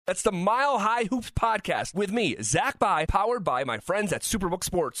That's the Mile High Hoops podcast with me, Zach By, powered by my friends at Superbook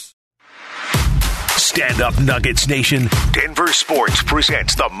Sports. Stand up, Nuggets Nation. Denver Sports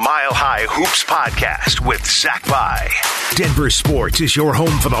presents the Mile High Hoops podcast with Zach By. Denver Sports is your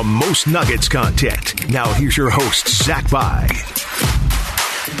home for the most Nuggets content. Now here's your host, Zach By.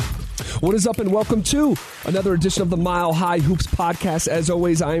 What is up, and welcome to another edition of the Mile High Hoops podcast. As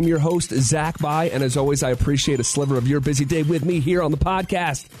always, I am your host, Zach By, and as always, I appreciate a sliver of your busy day with me here on the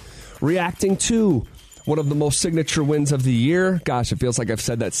podcast, reacting to one of the most signature wins of the year. Gosh, it feels like I've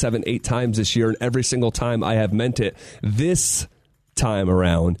said that 7-8 times this year, and every single time I have meant it. This time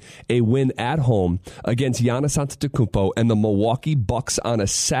around, a win at home against Giannis Antetokounmpo and the Milwaukee Bucks on a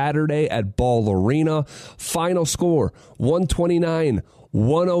Saturday at Ball Arena. Final score,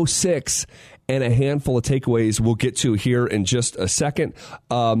 129-106, and a handful of takeaways we'll get to here in just a second.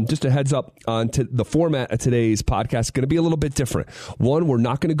 Just a heads up on the format of today's podcast is going to be a little bit different. One, we're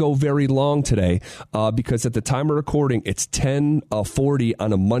not going to go very long today because at the time of recording, it's 10:40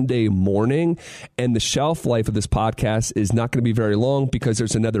 on a Monday morning, and the shelf life of this podcast is not going to be very long because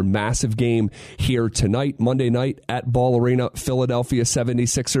there's another massive game here tonight, Monday night at Ball Arena. Philadelphia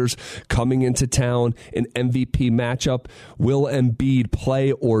 76ers coming into town, an MVP matchup. Will Embiid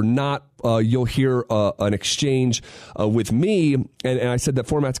play or not? You'll hear an exchange with me, and I said that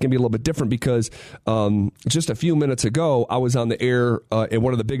format's going to be a little bit different because just a few minutes ago, I was on the air at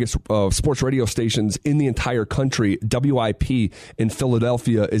one of the biggest sports radio stations in the entire country. WIP in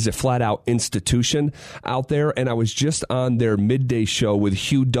Philadelphia is a flat-out institution out there, and I was just on their midday show with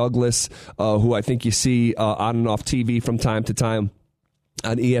Hugh Douglas, who I think you see on and off TV from time to time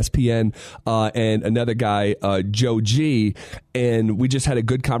on ESPN, and another guy, Joe G, and we just had a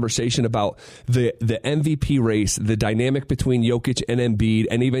good conversation about the MVP race, the dynamic between Jokic and Embiid,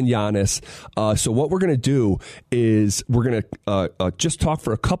 and even Giannis. So what we're going to do is we're going to just talk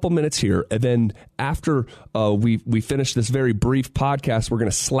for a couple minutes here, and then after we finish this very brief podcast, we're going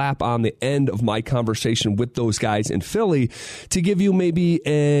to slap on the end of my conversation with those guys in Philly to give you maybe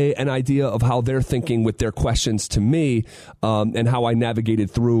an idea of how they're thinking with their questions to me, and how I navigated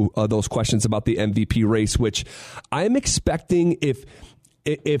through those questions about the MVP race, which I'm expecting if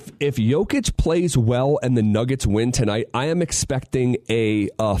Jokic plays well and the Nuggets win tonight, I am expecting a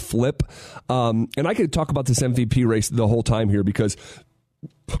flip. And I could talk about this MVP race the whole time here because,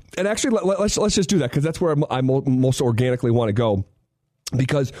 and actually let's just do that because that's where I most organically want to go,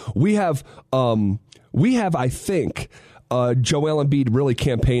 because we have I think Joel Embiid really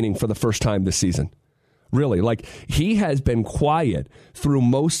campaigning for the first time this season. Really, like he has been quiet through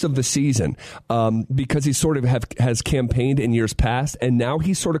most of the season because he sort of has campaigned in years past, and now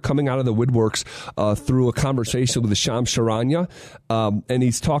he's sort of coming out of the woodworks through a conversation with Shams Charania, and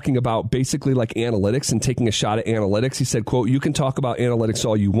he's talking about basically like analytics and taking a shot at analytics. He said, quote, "You can talk about analytics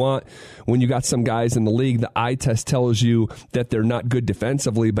all you want. When you got some guys in the league, the eye test tells you that they're not good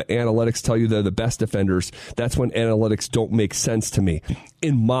defensively, but analytics tell you they're the best defenders. That's when analytics don't make sense to me."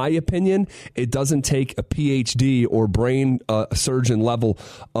 In my opinion, it doesn't take a PhD or brain surgeon level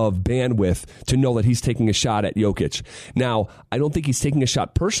of bandwidth to know that he's taking a shot at Jokic. Now, I don't think he's taking a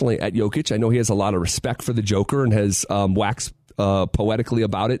shot personally at Jokic. I know he has a lot of respect for the Joker and has waxed poetically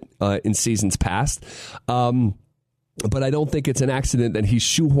about it in seasons past. But I don't think it's an accident that he's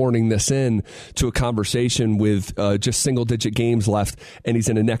shoehorning this in to a conversation with just single-digit games left, and he's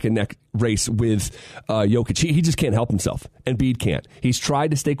in a neck-and-neck race with Jokic. He just can't help himself. Embiid can't. He's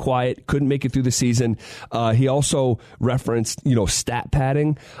tried to stay quiet, couldn't make it through the season. He also referenced, stat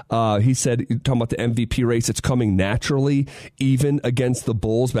padding. He said, talking about the MVP race, it's coming naturally, even against the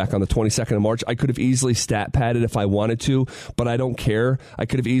Bulls back on the 22nd of March. I could have easily stat padded if I wanted to, but I don't care. I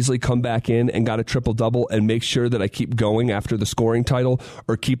could have easily come back in and got a triple-double and make sure that I keep going after the scoring title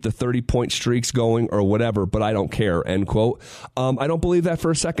or keep the 30-point streaks going or whatever, but I don't care, end quote. I don't believe that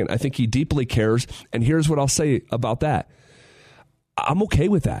for a second. I think he deeply cares, and here's what I'll say about that. I'm okay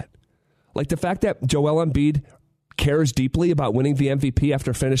with that. Like the fact that Joel Embiid cares deeply about winning the MVP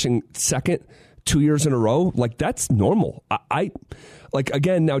after finishing second 2 years in a row, like that's normal. I like,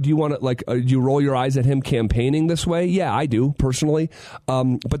 again, now do you want to you roll your eyes at him campaigning this way? Yeah, I do personally.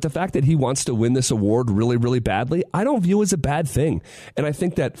 But the fact that he wants to win this award really, really badly, I don't view as a bad thing. And I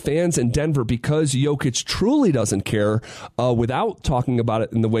think that fans in Denver, because Jokic truly doesn't care, without talking about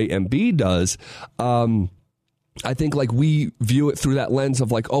it in the way Embiid does, I think like we view it through that lens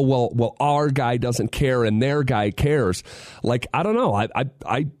of like, oh, well, our guy doesn't care and their guy cares. Like, I don't know.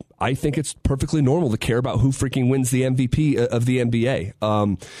 I think it's perfectly normal to care about who freaking wins the MVP of the NBA.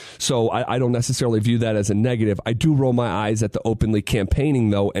 So I don't necessarily view that as a negative. I do roll my eyes at the openly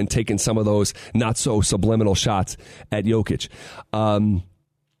campaigning, though, and taking some of those not so subliminal shots at Jokic.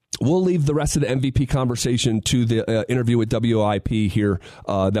 We'll leave the rest of the MVP conversation to the interview with WIP here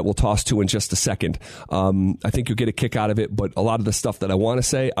that we'll toss to in just a second. I think you'll get a kick out of it, but a lot of the stuff that I want to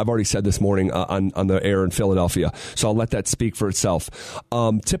say, I've already said this morning on the air in Philadelphia, so I'll let that speak for itself.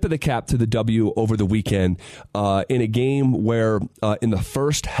 Tip of the cap to the W over the weekend in a game where in the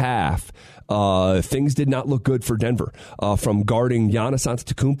first half, things did not look good for Denver. From guarding Giannis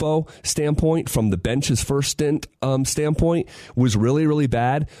Antetokounmpo standpoint, from the bench's first stint standpoint, was really, really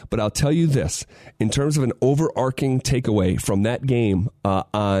bad. But I'll tell you this, in terms of an overarching takeaway from that game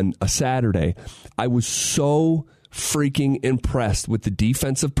on a Saturday, I was so freaking impressed with the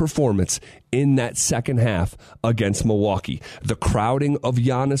defensive performance in that second half against Milwaukee. The crowding of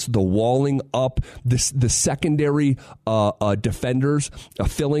Giannis, the walling up, the secondary defenders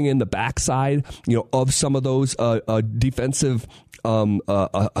filling in the backside, of some of those defensive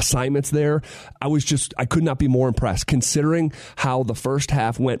assignments there. I could not be more impressed considering how the first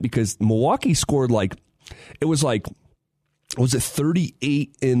half went, because Milwaukee scored was it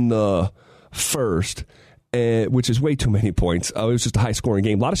 38 in the first? Which is way too many points. It was just a high-scoring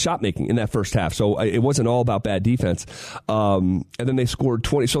game. A lot of shot making in that first half, so it wasn't all about bad defense. And then they scored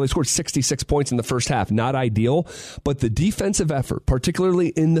 20. So they scored 66 points in the first half. Not ideal, but the defensive effort, particularly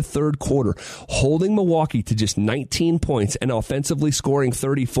in the third quarter, holding Milwaukee to just 19 points and offensively scoring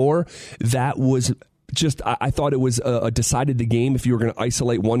 34, that was I thought it was decided the game if you were going to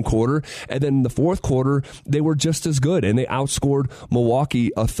isolate one quarter. And then in the fourth quarter, they were just as good, and they outscored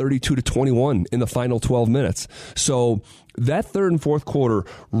Milwaukee 32-21 in the final 12 minutes. So that third and fourth quarter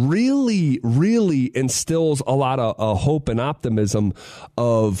really, really instills a lot of hope and optimism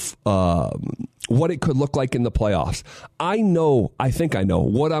of what it could look like in the playoffs. I think I know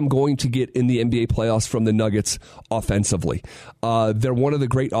what I'm going to get in the NBA playoffs from the Nuggets offensively. They're one of the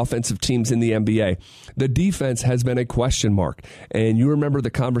great offensive teams in the NBA. The defense has been a question mark. And you remember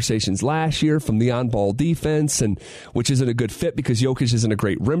the conversations last year from the on-ball defense, and which isn't a good fit because Jokic isn't a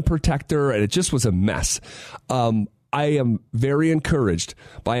great rim protector, and it just was a mess. I am very encouraged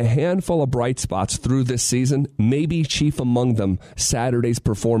by a handful of bright spots through this season, maybe chief among them Saturday's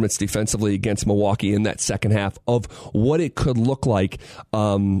performance defensively against Milwaukee in that second half, of what it could look like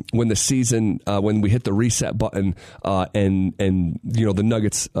when the season, when we hit the reset button and the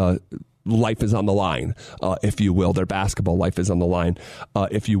Nuggets life is on the line, if you will. Their basketball life is on the line,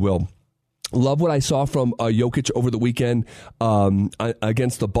 if you will. Love what I saw from Jokic over the weekend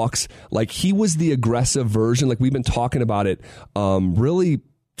against the Bucks. He was the aggressive version. We've been talking about it really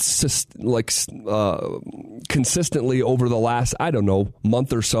consistently over the last,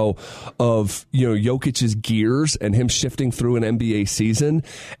 month or so, of Jokic's gears and him shifting through an NBA season.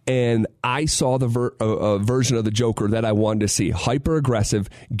 And I saw the version of the Joker that I wanted to see. Hyper aggressive,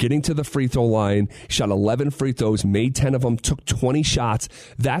 getting to the free throw line, shot 11 free throws, made 10 of them, took 20 shots.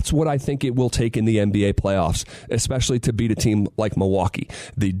 That's what I think it will take in the NBA playoffs, especially to beat a team like Milwaukee.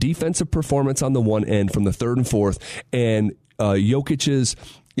 The defensive performance on the one end from the third and fourth, and Jokic's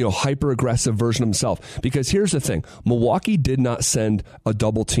hyper-aggressive version of himself. Because here's the thing. Milwaukee did not send a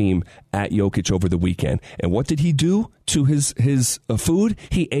double team at Jokic over the weekend. And what did he do to his food?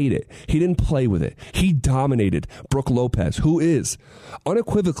 He ate it. He didn't play with it. He dominated Brook Lopez, who is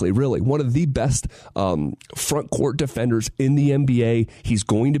unequivocally, really, one of the best front court defenders in the NBA. He's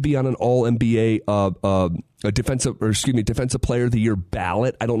going to be on an all-NBA defensive player of the year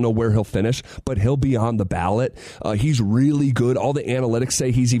ballot. I don't know where he'll finish, but he'll be on the ballot. He's really good. All the analytics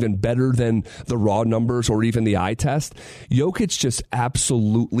say he's even better than the raw numbers or even the eye test. Jokic just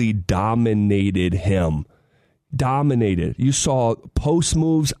absolutely dominated him. Dominated. You saw post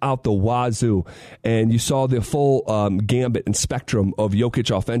moves out the wazoo, and you saw the full gambit and spectrum of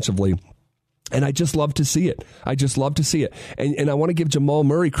Jokic offensively. And I just love to see it. And I want to give Jamal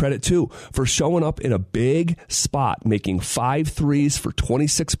Murray credit, too, for showing up in a big spot, making 5 threes for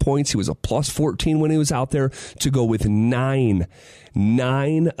 26 points. He was a plus 14 when he was out there, to go with 9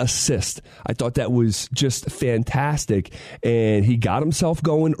 assists. I thought that was just fantastic. And he got himself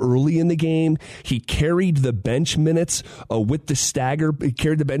going early in the game. He carried the bench minutes with the stagger. He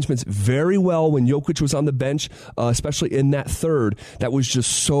carried the bench minutes very well when Jokic was on the bench, especially in that third. That was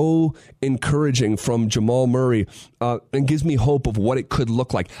just so encouraging from Jamal Murray, and gives me hope of what it could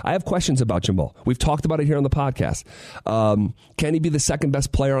look like. I have questions about Jamal. We've talked about it here on the podcast. Can he be the second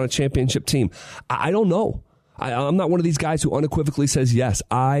best player on a championship team? I don't know. I'm not one of these guys who unequivocally says yes.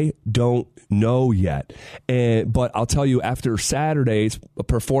 I don't know yet. But I'll tell you, after Saturday's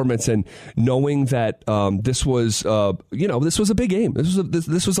performance and knowing that this was a big game.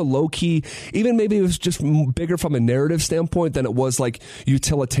 This was a low key. Even maybe it was just bigger from a narrative standpoint than it was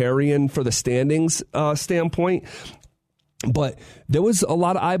utilitarian for the standings standpoint. But there was a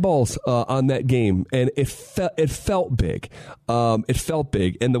lot of eyeballs on that game, and it felt big. It felt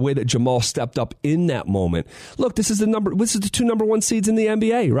big, and the way that Jamal stepped up in that moment. Look, this is the two number one seeds in the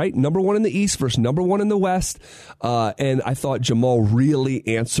NBA, right? Number one in the East versus number one in the West, and I thought Jamal really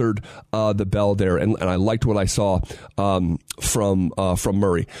answered the bell there, and I liked what I saw from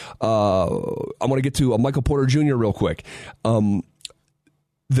Murray. I want to get to Michael Porter Jr. real quick.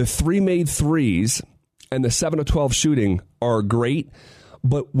 The three made threes and the 7 of 12 shooting are great,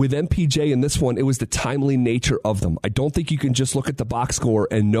 but with MPJ in this one, it was the timely nature of them. I don't think you can just look at the box score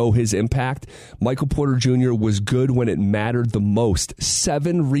and know his impact. Michael Porter Jr. was good when it mattered the most.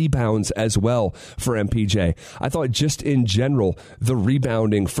 7 rebounds as well for MPJ. I thought just in general, the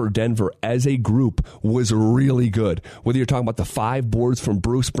rebounding for Denver as a group was really good. Whether you're talking about the 5 boards from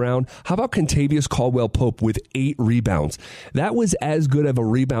Bruce Brown, how about Kentavious Caldwell-Pope with 8 rebounds? That was as good of a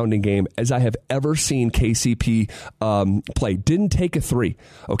rebounding game as I have ever seen KCP play. Didn't take a 3.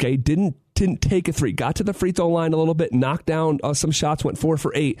 Okay, didn't take a 3. Got to the free throw line a little bit, knocked down some shots, went 4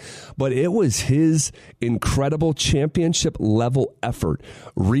 for 8. But it was his incredible championship level effort,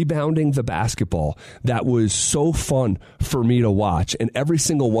 rebounding the basketball, that was so fun for me to watch. And every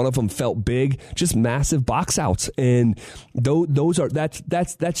single one of them felt big, just massive box outs. And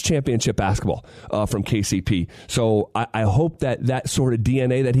that's championship basketball from KCP. So I hope that sort of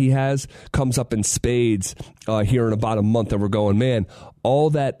DNA that he has comes up in spades here in about a month, and we're going, man,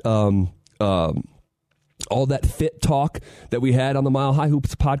 all that fit talk that we had on the Mile High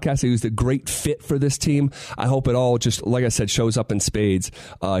Hoops podcast, he was a great fit for this team. I hope it all just, like I said, shows up in spades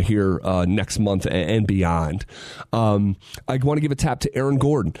here next month and beyond. I want to give a tap to Aaron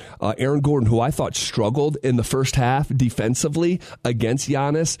Gordon. Aaron Gordon, who I thought struggled in the first half defensively against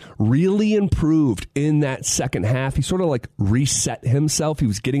Giannis, really improved in that second half. He sort of like reset himself. He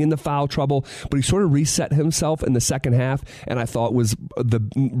was getting into foul trouble, but he sort of reset himself in the second half, and I thought was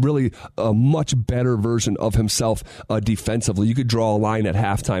really a much better version of himself defensively. You could draw a line at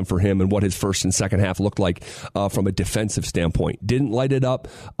halftime for him and what his first and second half looked like from a defensive standpoint. Didn't light it up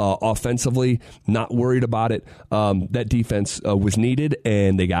offensively, not worried about it. That defense was needed,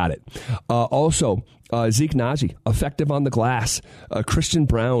 and they got it. Also, Zeke Naji, effective on the glass. Christian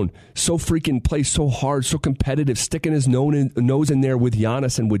Brown, so freaking plays so hard, so competitive, sticking his nose in there with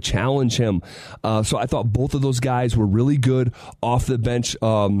Giannis and would challenge him. So I thought both of those guys were really good off the bench.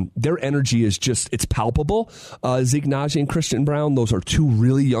 Their energy is just, it's palpable. Zeke Naji and Christian Brown, those are two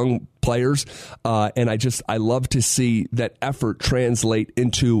really young players, and I love to see that effort translate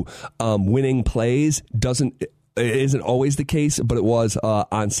into winning plays. It isn't always the case, but it was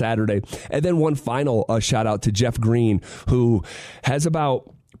on Saturday. And then one final shout out to Jeff Green, who has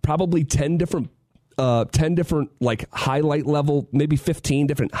about probably 10 different like highlight level, maybe 15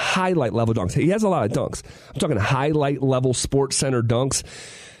 different highlight level dunks. He has a lot of dunks. I'm talking highlight level Sports Center dunks.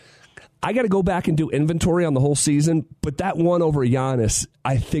 I got to go back and do inventory on the whole season, but that one over Giannis,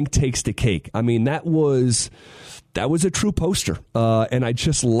 I think, takes the cake. I mean, that was a true poster, and I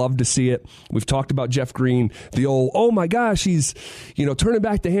just love to see it. We've talked about Jeff Green, the old, oh my gosh, he's turning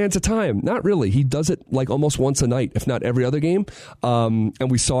back the hands of time. Not really. He does it like almost once a night, if not every other game.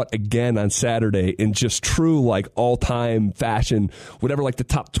 And we saw it again on Saturday in just true like all-time fashion, whatever like the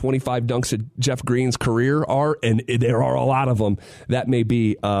top 25 dunks of Jeff Green's career are, and there are a lot of them. That may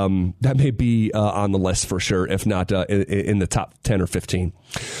be on the list for sure, if not in the top 10 or 15.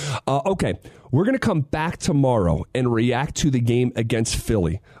 Okay. We're going to come back tomorrow and react to the game against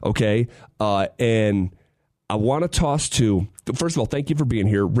Philly, okay? And I want to toss to, first of all, thank you for being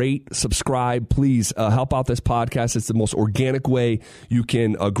here. Rate, subscribe, please help out this podcast. It's the most organic way you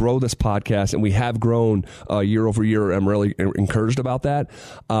can grow this podcast, and we have grown year over year. I'm really encouraged about that.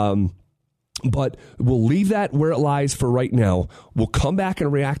 But we'll leave that where it lies for right now. We'll come back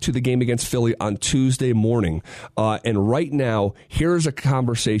and react to the game against Philly on Tuesday morning. And right now, here's a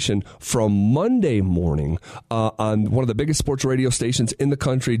conversation from Monday morning on one of the biggest sports radio stations in the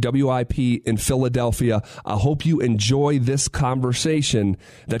country, WIP in Philadelphia. I hope you enjoy this conversation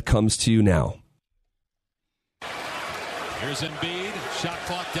that comes to you now. Here's Embiid. Shot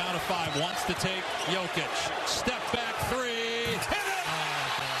clock down to 5. Wants to take Jokic. Step back 3.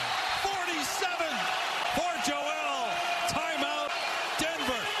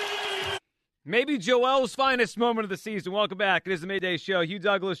 Maybe Joel's finest moment of the season. Welcome back. It is the Midday Show. Hugh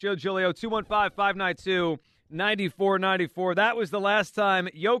Douglas, Joe Giglio, 215-592-9494. That was the last time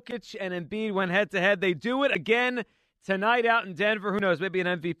Jokic and Embiid went head-to-head. They do it again tonight out in Denver. Who knows? Maybe an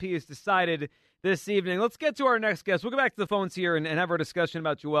MVP is decided this evening. Let's get to our next guest. We'll go back to the phones here and have our discussion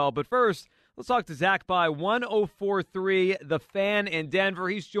about Joel. But first, let's talk to Zach By, 104.3, The Fan in Denver.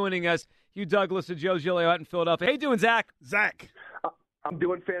 He's joining us. Hugh Douglas and Joe Giglio out in Philadelphia. How you doing, Zach? Zach. I'm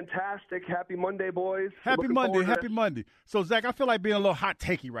doing fantastic. Happy Monday, boys. Happy Monday. So, Zach, I feel like being a little hot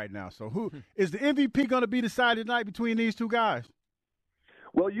takey right now. So, who is the MVP going to be decided tonight between these two guys?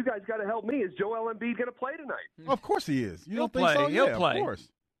 Well, you guys got to help me. Is Joel Embiid going to play tonight? Of course he is. You don't He'll think play. so? He'll Yeah, play. Of course.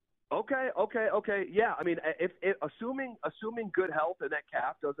 Okay. Yeah, I mean, if assuming good health and that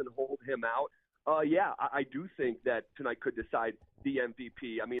calf doesn't hold him out, I do think that tonight could decide the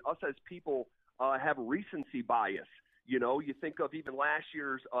MVP. I mean, us as people have recency bias. You know, you think of even last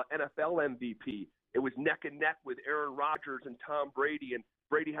year's NFL MVP. It was neck and neck with Aaron Rodgers and Tom Brady, and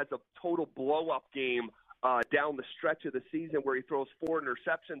Brady has a total blow-up game down the stretch of the season where he throws 4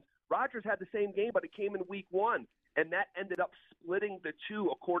 interceptions. Rodgers had the same game, but it came in week 1, and that ended up splitting the two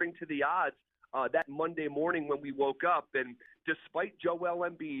according to the odds that Monday morning when we woke up. And despite Joel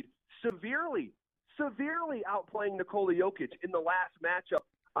Embiid severely outplaying Nikola Jokic in the last matchup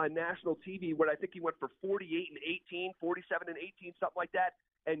on national TV, when I think he went for 48 and 18, 47 and 18, something like that,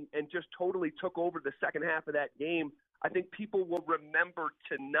 and just totally took over the second half of that game. I think people will remember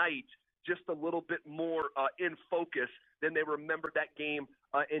tonight just a little bit more in focus than they remembered that game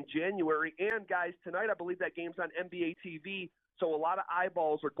in January. And, guys, tonight I believe that game's on NBA TV, so a lot of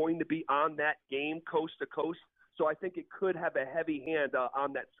eyeballs are going to be on that game coast to coast. So I think it could have a heavy hand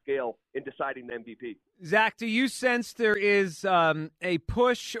on that scale in deciding the MVP. Zach, do you sense there is a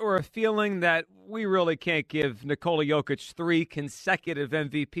push or a feeling that we really can't give Nikola Jokic 3 consecutive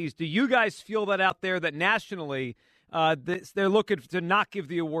MVPs? Do you guys feel that out there, that nationally they're looking to not give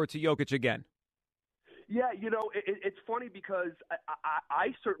the award to Jokic again? Yeah, you know, it's funny because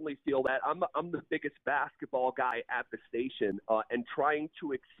I certainly feel that. I'm the biggest basketball guy at the station, and trying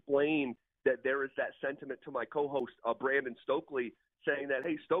to explain that there is that sentiment to my co-host, Brandon Stokely, saying that,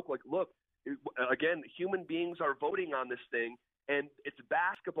 hey, Stokely, look, again, human beings are voting on this thing, and it's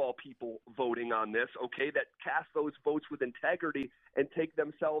basketball people voting on this, okay, that cast those votes with integrity and take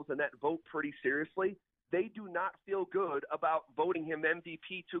themselves and that vote pretty seriously. They do not feel good about voting him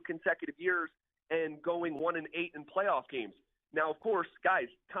MVP 2 consecutive years and going 1-8 in playoff games. Now, of course, guys,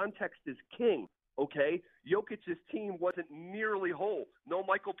 context is king. Okay, Jokic's team wasn't nearly whole. No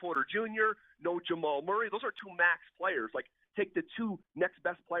Michael Porter Jr., no Jamal Murray. Those are 2 max players. Like, take the 2 next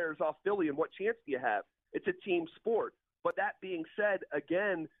best players off Philly, and what chance do you have? It's a team sport. But that being said,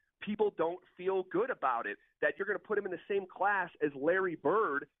 again, people don't feel good about it, that you're going to put him in the same class as Larry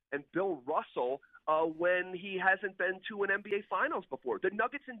Bird and Bill Russell when he hasn't been to an NBA Finals before. The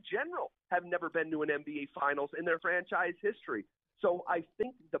Nuggets in general have never been to an NBA Finals in their franchise history. So I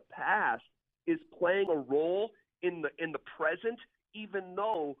think the past is playing a role in the present, even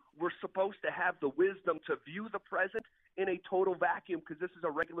though we're supposed to have the wisdom to view the present in a total vacuum, because this is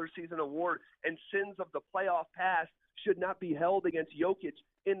a regular season award, and sins of the playoff past should not be held against Jokic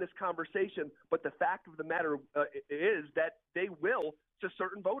in this conversation. But the fact of the matter is that they will to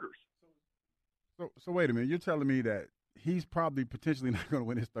certain voters. So wait a minute. You're telling me that he's probably potentially not going to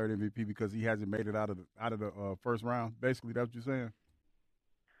win his 3rd MVP because he hasn't made it out of the first round? Basically, that's what you're saying?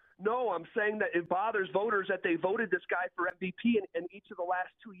 No, I'm saying that it bothers voters that they voted this guy for MVP, and each of the last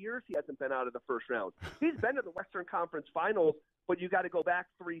 2 years he hasn't been out of the first round. He's been to the Western Conference Finals, but you got to go back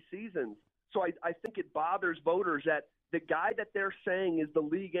 3 seasons. So I think it bothers voters that the guy that they're saying is the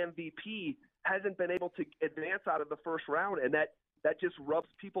league MVP hasn't been able to advance out of the first round, and that just rubs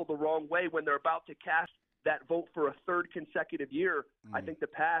people the wrong way when they're about to cast that vote for a 3rd consecutive year. I think the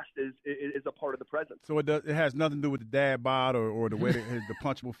past is a part of the present. So it has nothing to do with the dad bod or the way that the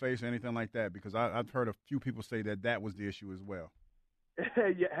punchable face or anything like that, because I've heard a few people say that was the issue as well.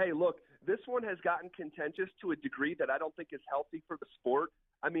 Hey, look, this one has gotten contentious to a degree that I don't think is healthy for the sport.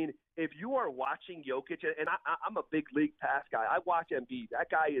 I mean, if you are watching Jokic, and I'm a big league pass guy, I watch Embiid.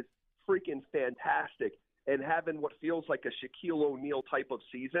 That guy is freaking fantastic and having what feels like a Shaquille O'Neal type of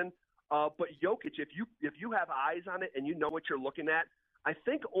season. But Jokic, if you have eyes on it and you know what you're looking at, I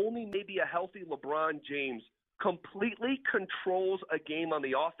think only maybe a healthy LeBron James completely controls a game on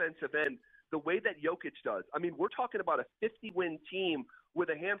the offensive end the way that Jokic does. I mean, we're talking about a 50-win team with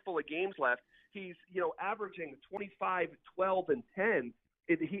a handful of games left. He's, averaging 25, 12, and 10.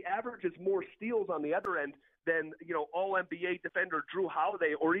 He averages more steals on the other end than, all-NBA defender Drew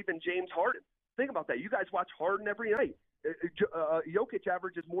Holiday or even James Harden. Think about that. You guys watch Harden every night. Jokic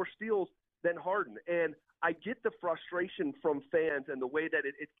averages more steals than Harden. And I get the frustration from fans and the way that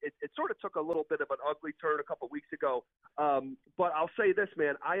it sort of took a little bit of an ugly turn a couple weeks ago. But I'll say this,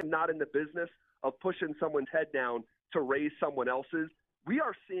 man, I am not in the business of pushing someone's head down to raise someone else's. We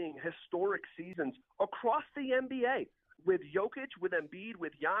are seeing historic seasons across the NBA. with Jokic, with Embiid,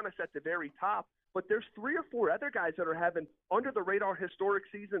 with Giannis at the very top. But there's 3 or 4 other guys that are having under-the-radar historic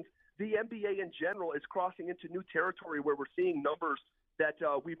seasons. The NBA in general is crossing into new territory where we're seeing numbers that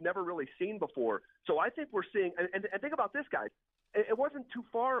we've never really seen before. So I think we're seeing – and think about this, guys. It wasn't too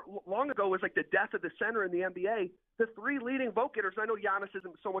long ago. It was like the death of the center in the NBA. The 3 leading vote getters, I know Giannis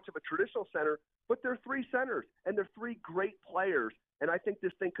isn't so much of a traditional center, but they're 3 centers, and they're 3 great players. And I think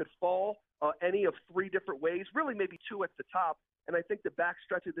this thing could fall any of 3 different ways, really maybe 2 at the top. And I think the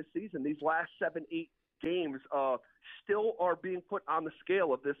backstretch of the season, these last 7, 8 games, still are being put on the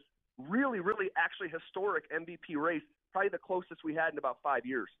scale of this really, really actually historic MVP race, probably the closest we had in about 5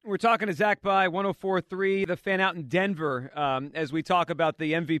 years. We're talking to Zach By, 104.3, the fan out in Denver, as we talk about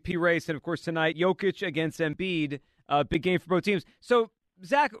the MVP race. And, of course, tonight, Jokic against Embiid, big game for both teams. So,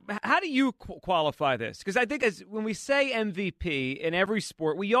 Zach, how do you qualify this? Because I think when we say MVP in every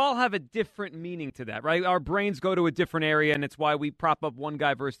sport, we all have a different meaning to that, right? Our brains go to a different area, and it's why we prop up one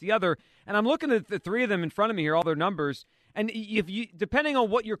guy versus the other. And I'm looking at the 3 of them in front of me here, all their numbers. And if you, depending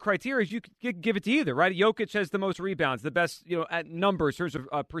on what your criteria is, you could give it to either, right? Jokic has the most rebounds, the best, at numbers, in terms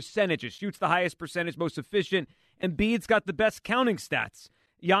of percentages, shoots the highest percentage, most efficient. Embiid's got the best counting stats.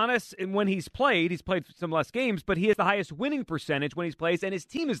 Giannis, when he's played some less games, but he has the highest winning percentage when he plays, and his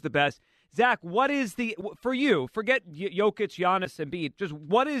team is the best. Zach, what is for you, forget Jokic, Giannis, Embiid, just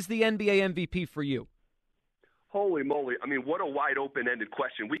what is the NBA MVP for you? Holy moly. I mean, what a wide open-ended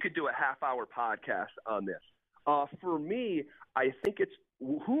question. We could do a half-hour podcast on this. For me, I think it's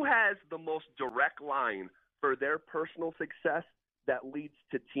who has the most direct line for their personal success that leads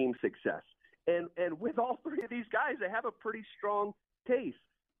to team success. And with all 3 of these guys, they have a pretty strong case.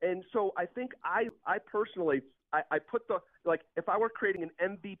 And so I think I personally, I put if I were creating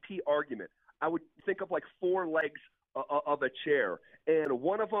an MVP argument, I would think of 4 legs of a chair. And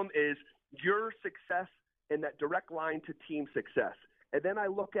one of them is your success and that direct line to team success. And then I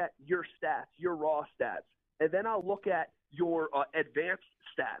look at your stats, your raw stats. And then I'll look at your advanced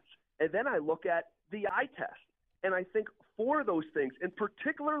stats. And then I look at the eye test. And I think for those things, and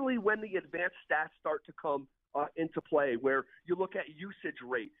particularly when the advanced stats start to come into play, where you look at usage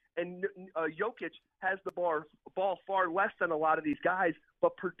rate. And Jokic has the ball far less than a lot of these guys,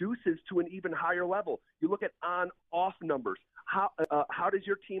 but produces to an even higher level. You look at on-off numbers. How does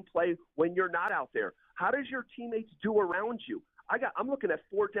your team play when you're not out there? How does your teammates do around you? I'm looking at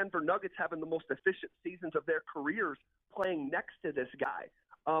 4 Denver Nuggets having the most efficient seasons of their careers playing next to this guy.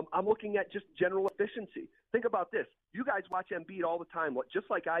 I'm looking at just general efficiency. Think about this. You guys watch Embiid all the time, just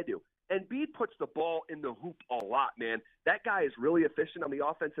like I do. Embiid puts the ball in the hoop a lot, man. That guy is really efficient on the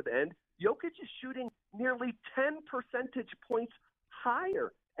offensive end. Jokic is shooting nearly 10 percentage points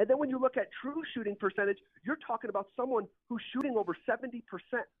higher. And then when you look at true shooting percentage, you're talking about someone who's shooting over 70%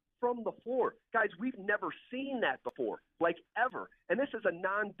 from the floor. Guys, we've never seen that before, ever. And this is a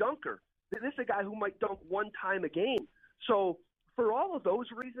non-dunker. This is a guy who might dunk 1 time a game. So for all of those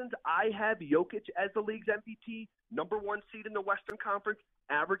reasons, I have Jokic as the league's MVP, number 1 seed in the Western Conference,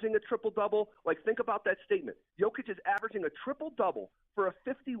 averaging a triple-double. Think about that statement. Jokic is averaging a triple-double for a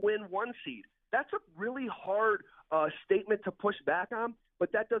 50-win 1 seed. That's a really hard statement to push back on,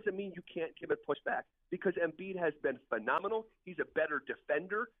 but that doesn't mean you can't give it pushback because Embiid has been phenomenal. He's a better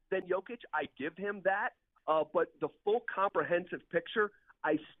defender than Jokic. I give him that. But the full comprehensive picture,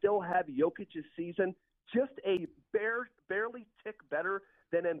 I still have Jokic's season just a barely tick better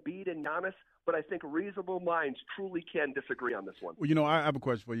than Embiid and Giannis, but I think reasonable minds truly can disagree on this one. Well, I have a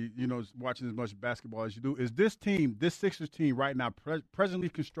question for you. Watching as much basketball as you do, is this team, this Sixers team right now, presently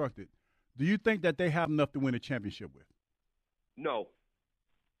constructed, do you think that they have enough to win a championship with? No.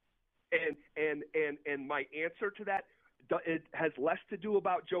 And my answer to that, it has less to do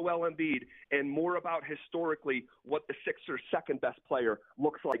about Joel Embiid and more about historically what the Sixers' second best player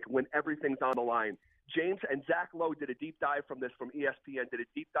looks like when everything's on the line. James and Zach Lowe did a deep dive from ESPN, did a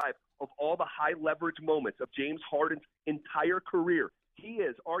deep dive of all the high leverage moments of James Harden's entire career. He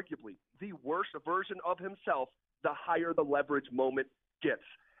is arguably the worst version of himself the higher the leverage moment gets.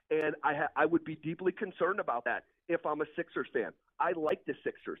 And I would be deeply concerned about that if I'm a Sixers fan. I like the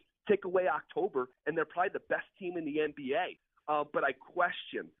Sixers. Take away October, and they're probably the best team in the NBA. But I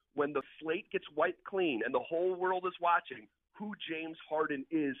question when the slate gets wiped clean and the whole world is watching who James Harden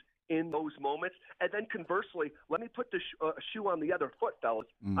is in those moments. And then conversely, let me put the shoe on the other foot, fellas.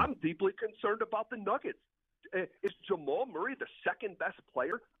 I'm deeply concerned about the Nuggets. Is Jamal Murray the second best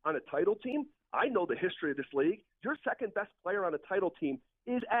player on a title team? I know the history of this league. Your second best player on a title team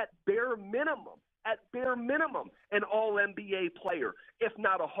is at bare minimum at bare minimum, an All-NBA player, if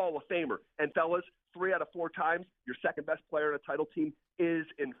not a Hall of Famer. And, fellas, 3 out of 4 times, your second-best player in a title team is,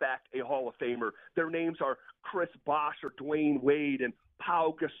 in fact, a Hall of Famer. Their names are Chris Bosh or Dwayne Wade and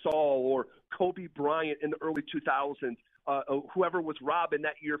Pau Gasol or Kobe Bryant in the early 2000s. Whoever was robbing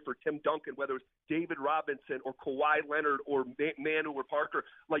that year for Tim Duncan, whether it was David Robinson or Kawhi Leonard or Manu or Parker.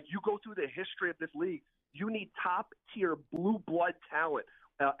 Like, you go through the history of this league, you need top-tier blue blood talent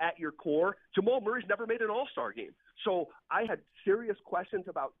at your core. Jamal Murray's never made an all-star game. So I had serious questions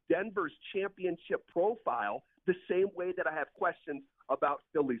about Denver's championship profile the same way that I have questions about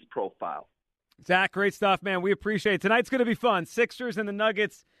Philly's profile. Zach, great stuff, man. We appreciate it. Tonight's going to be fun. Sixers and the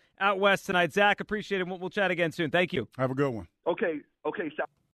Nuggets out west tonight. Zach, appreciate it. We'll chat again soon. Thank you. Have a good one. Okay, Sal.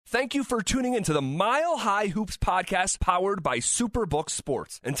 Thank you for tuning into the Mile High Hoops podcast powered by Superbook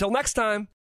Sports. Until next time.